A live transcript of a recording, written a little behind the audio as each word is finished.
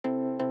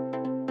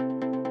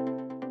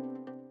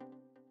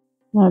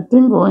I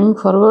think going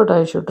forward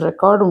I should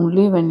record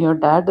only when your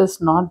dad is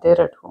not there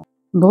at home.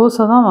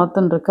 Dosa தான்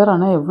மாத்துன்னு இருக்கார்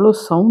ஆனால் எவ்வளோ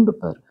sound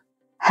பாரு.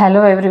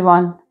 Hello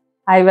everyone.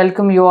 I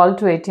welcome you all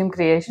to ATM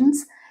Creations.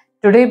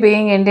 Today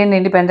being Indian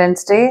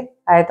Independence Day,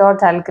 I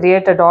thought I'll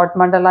create a dot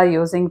mandala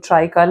using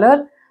tricolor,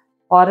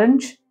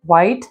 orange,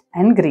 white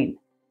and green.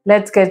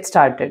 Let's get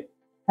started.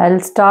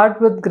 I'll start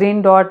with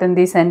green dot in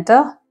the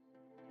center.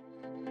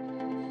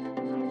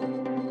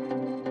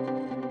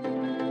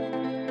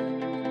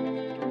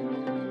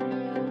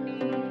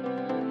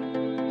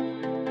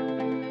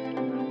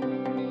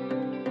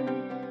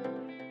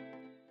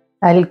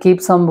 I'll keep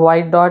some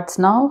white dots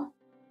now.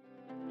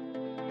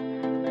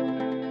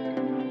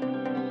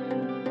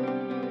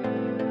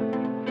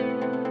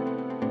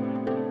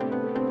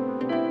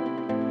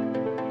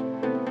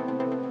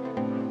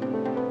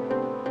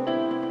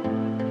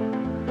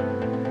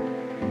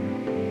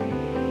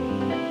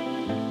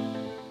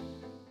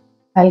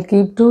 I'll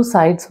keep two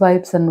side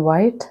swipes in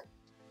white.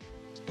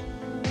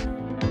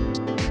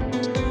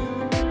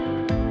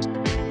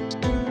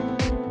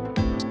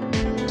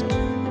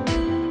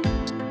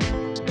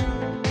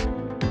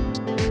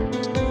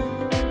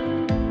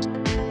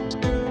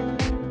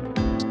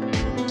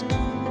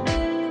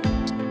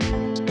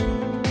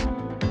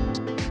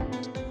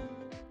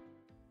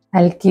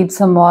 I'll keep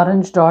some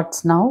orange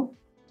dots now.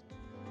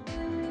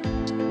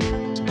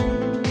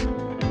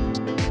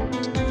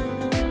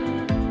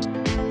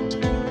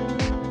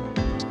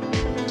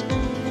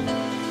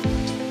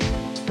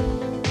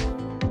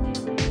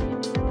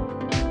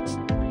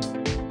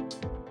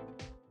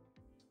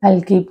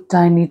 I'll keep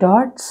tiny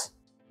dots.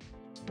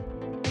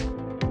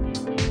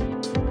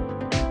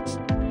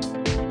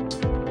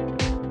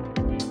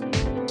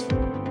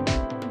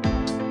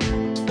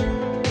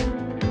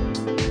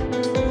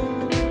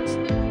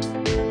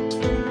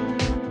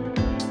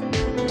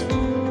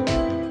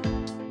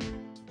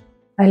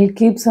 I'll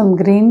keep some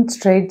green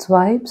straight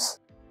swipes.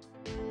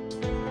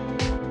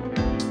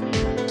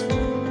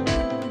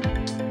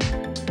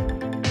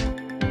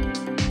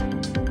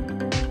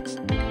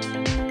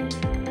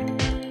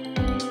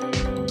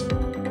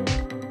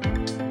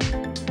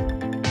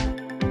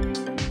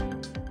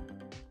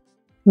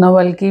 Now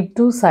I'll keep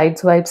two side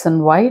swipes in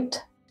white.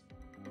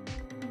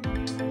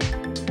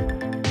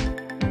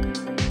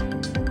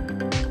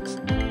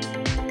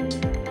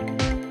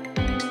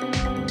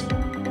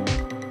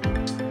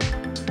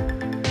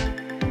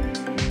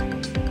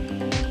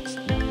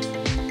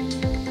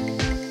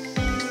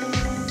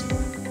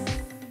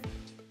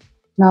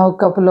 Now a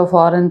couple of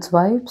orange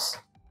swipes.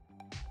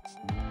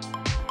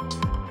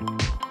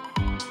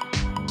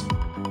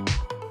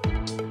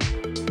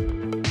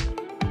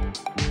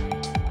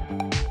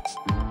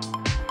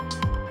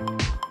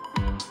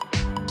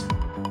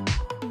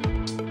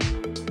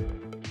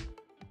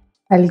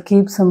 I'll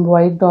keep some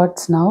white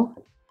dots now.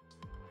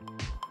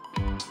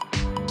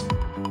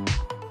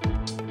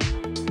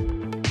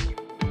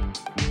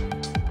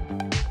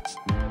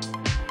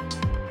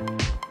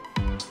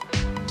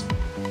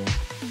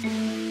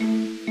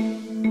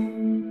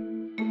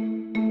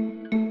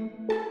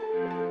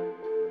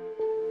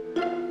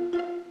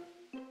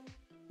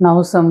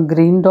 Now some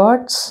green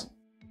dots.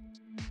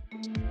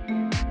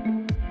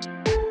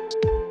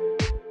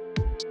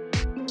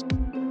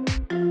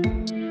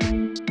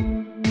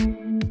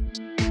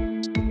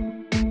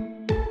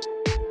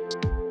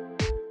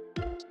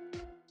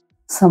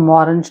 Some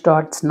orange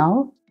dots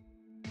now.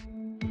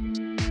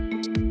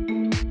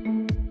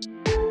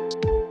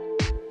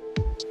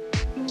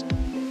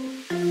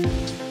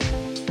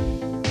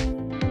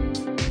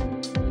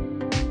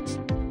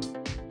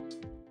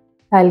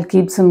 I'll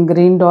keep some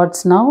green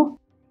dots now.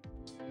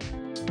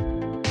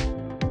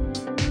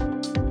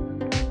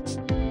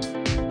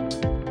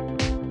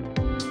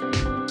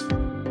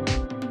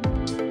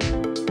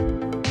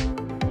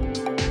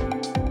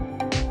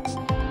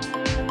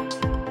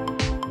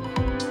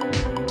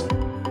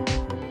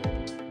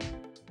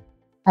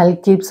 I'll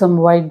keep some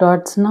white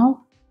dots now.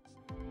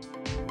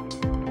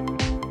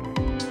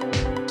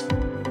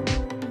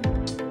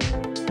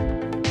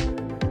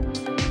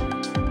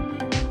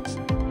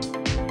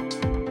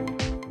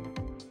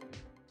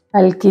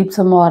 I'll keep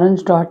some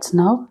orange dots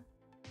now.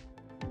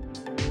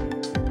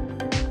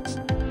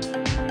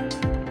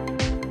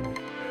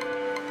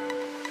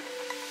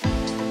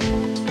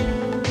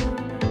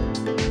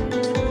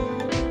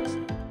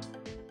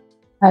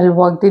 I'll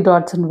work the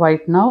dots in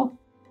white now.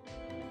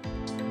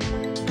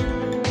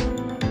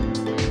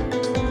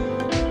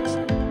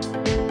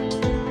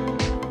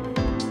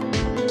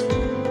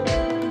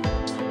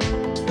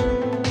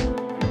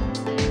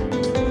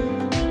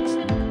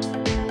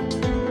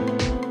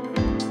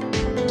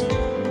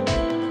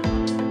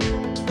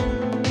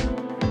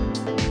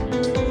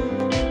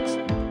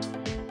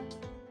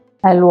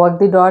 I'll work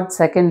the dot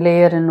second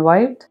layer in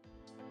white.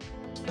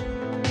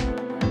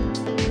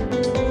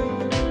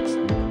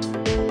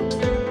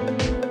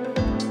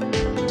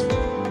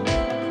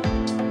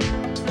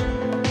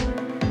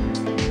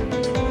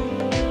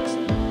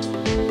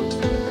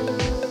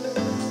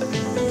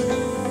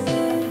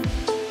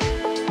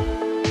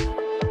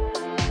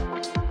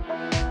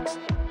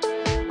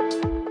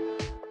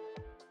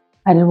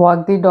 I'll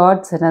walk the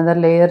dots another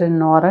layer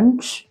in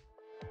orange.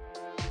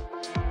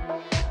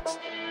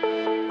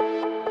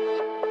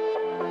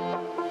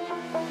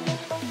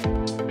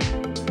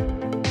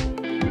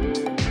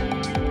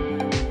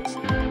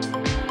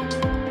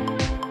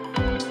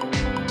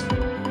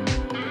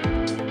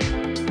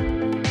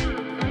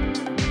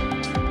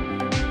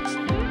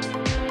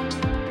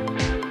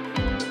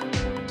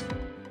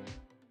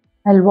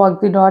 I'll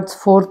walk the dots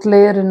fourth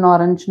layer in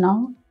orange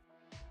now.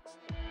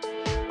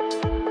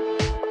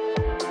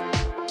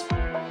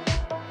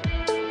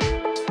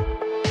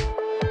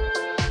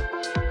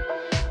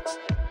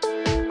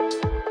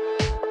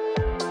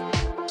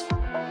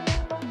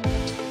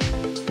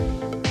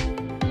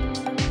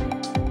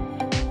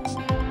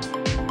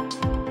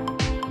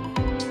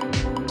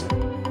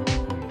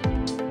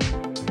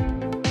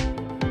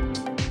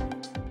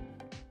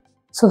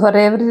 So for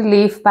every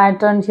leaf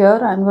pattern here,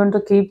 I'm going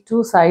to keep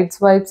 2 side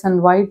swipes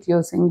and white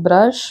using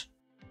brush.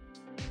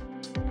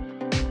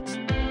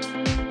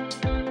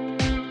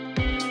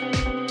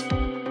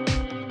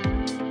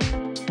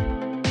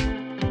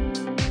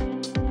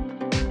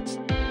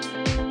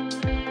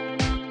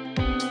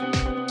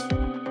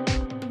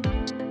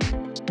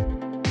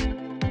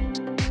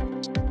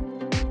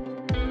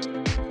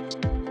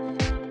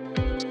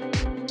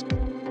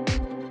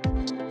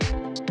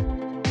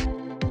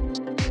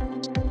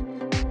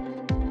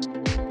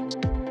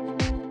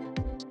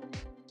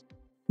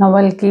 Now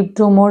I'll keep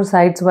 2 more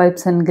side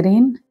swipes in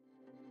green.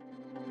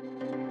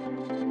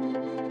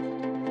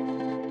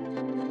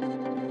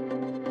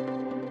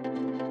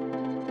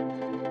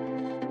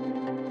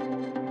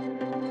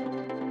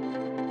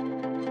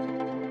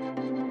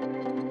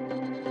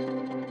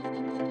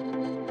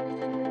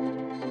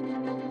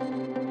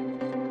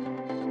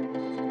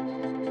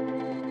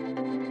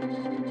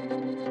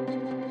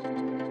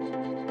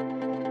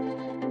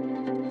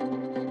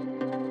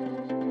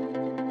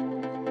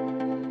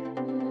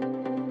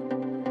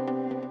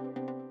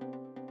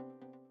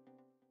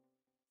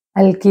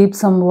 I'll keep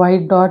some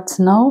white dots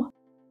now.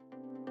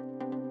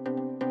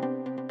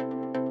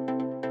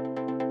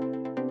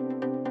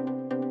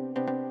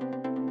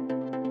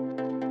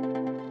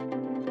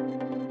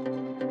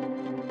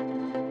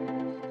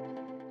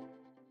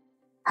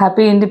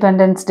 Happy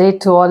Independence Day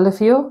to all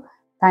of you.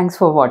 Thanks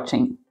for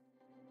watching.